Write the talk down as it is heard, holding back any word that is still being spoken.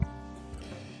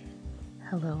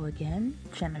Hello again,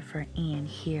 Jennifer Ann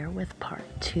here with part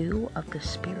 2 of the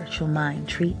Spiritual Mind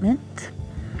Treatment.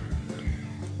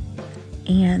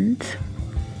 And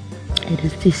it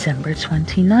is December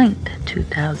 29th,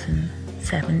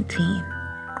 2017.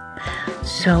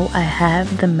 So I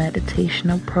have the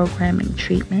meditational programming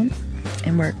treatment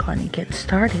and we're going to get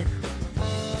started.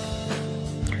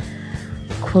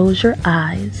 Close your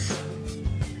eyes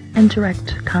and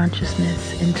direct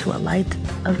consciousness into a light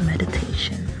of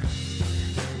meditation.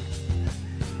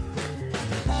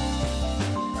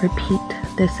 Repeat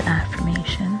this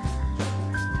affirmation.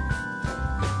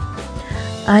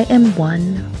 I am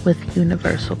one with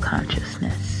universal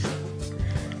consciousness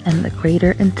and the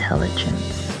greater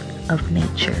intelligence of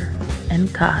nature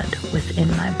and God within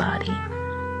my body.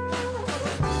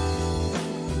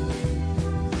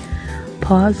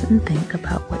 Pause and think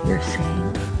about what you're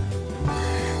saying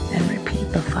and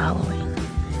repeat the following.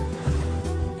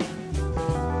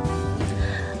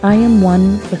 I am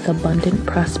one with abundant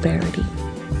prosperity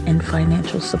and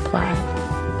financial supply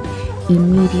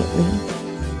immediately,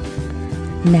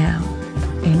 now,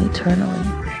 and eternally.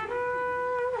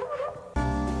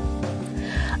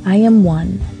 I am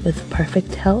one with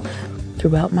perfect health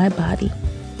throughout my body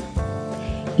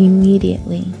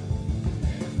immediately,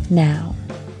 now,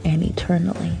 and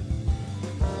eternally.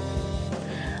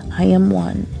 I am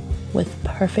one with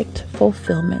perfect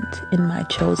fulfillment in my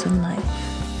chosen life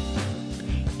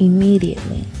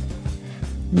immediately,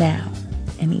 now,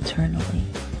 and eternally.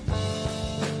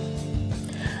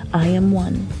 I am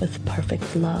one with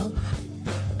perfect love,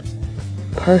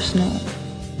 personal,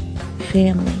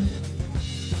 family,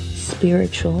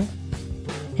 spiritual,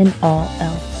 and all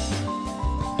else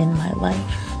in my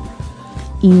life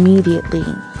immediately,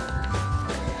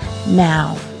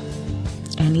 now,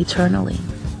 and eternally.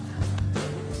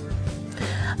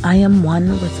 I am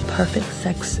one with perfect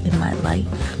sex in my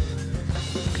life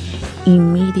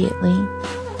immediately,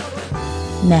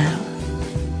 now,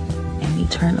 and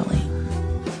eternally.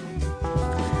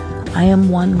 I am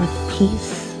one with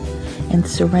peace and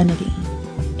serenity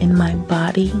in my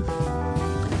body,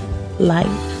 life,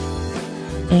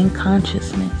 and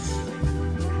consciousness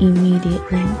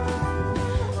immediately,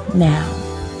 now,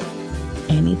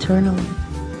 and eternally.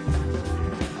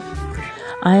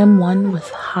 I am one with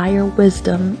higher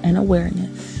wisdom and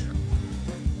awareness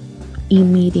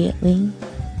immediately,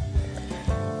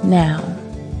 now,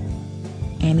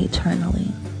 and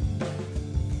eternally.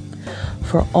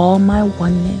 For all my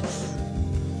oneness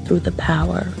through the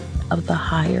power of the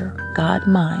higher God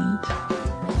mind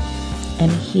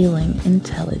and healing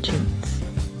intelligence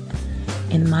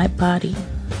in my body,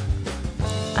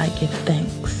 I give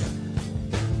thanks.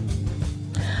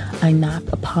 I knock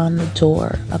upon the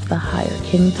door of the higher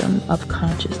kingdom of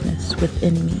consciousness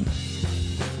within me.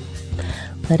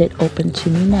 Let it open to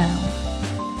me now.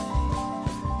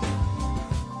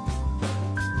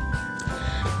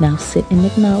 Now sit in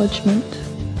acknowledgement,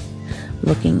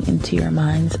 looking into your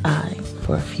mind's eye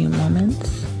for a few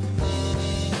moments.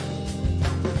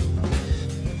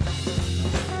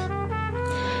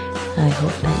 I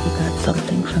hope that you got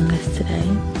something from this today.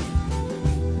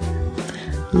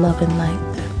 Love and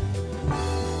light.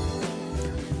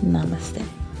 Namaste.